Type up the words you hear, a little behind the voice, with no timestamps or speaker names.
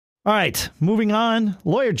All right, moving on.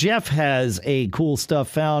 Lawyer Jeff has a cool stuff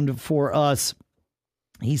found for us.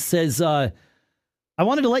 He says, I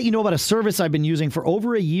wanted to let you know about a service I've been using for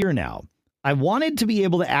over a year now. I wanted to be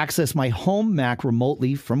able to access my home Mac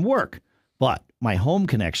remotely from work, but my home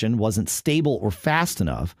connection wasn't stable or fast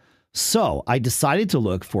enough, so I decided to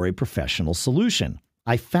look for a professional solution.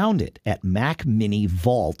 I found it at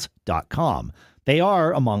MacMiniVault.com. They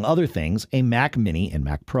are, among other things, a Mac Mini and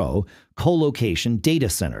Mac Pro co-location data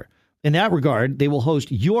center. In that regard, they will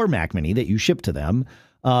host your Mac Mini that you ship to them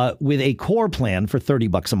with a core plan for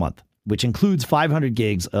 $30 a month, which includes 500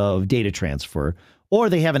 gigs of data transfer, or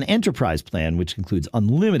they have an enterprise plan, which includes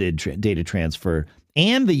unlimited data transfer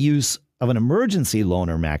and the use of an emergency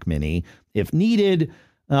loaner Mac Mini if needed,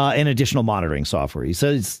 and additional monitoring software. He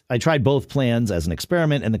says, I tried both plans as an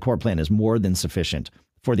experiment, and the core plan is more than sufficient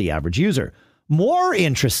for the average user. More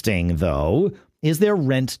interesting, though, is their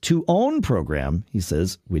rent-to-own program, he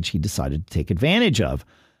says, which he decided to take advantage of.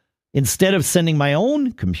 Instead of sending my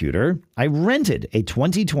own computer, I rented a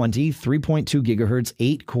 2020 3.2 gigahertz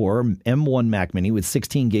 8-core M1 Mac Mini with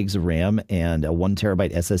 16 gigs of RAM and a 1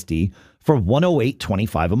 terabyte SSD for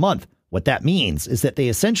 $108.25 a month. What that means is that they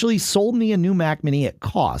essentially sold me a new Mac Mini at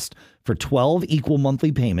cost for 12 equal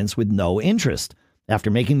monthly payments with no interest. After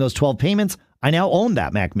making those 12 payments, I now own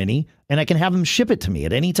that Mac Mini, and I can have them ship it to me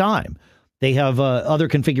at any time. They have other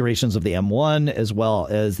configurations of the M1 as well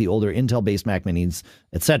as the older Intel-based Mac Minis,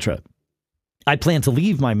 etc. I plan to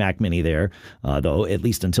leave my Mac Mini there, though, at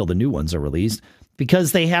least until the new ones are released,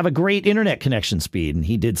 because they have a great internet connection speed, and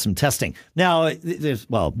he did some testing. Now,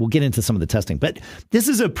 well, we'll get into some of the testing, but this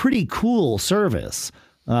is a pretty cool service.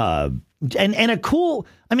 And a cool,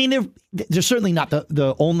 I mean, they're certainly not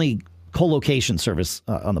the only co-location service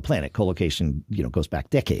on the planet. Co-location, goes back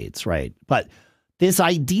decades, right? But this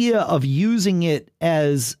idea of using it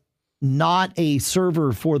as not a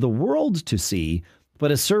server for the world to see,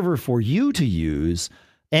 but a server for you to use,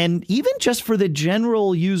 and even just for the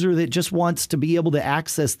general user that just wants to be able to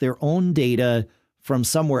access their own data from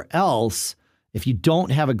somewhere else. If you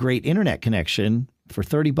don't have a great internet connection, for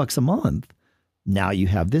 $30 a month, now you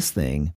have this thing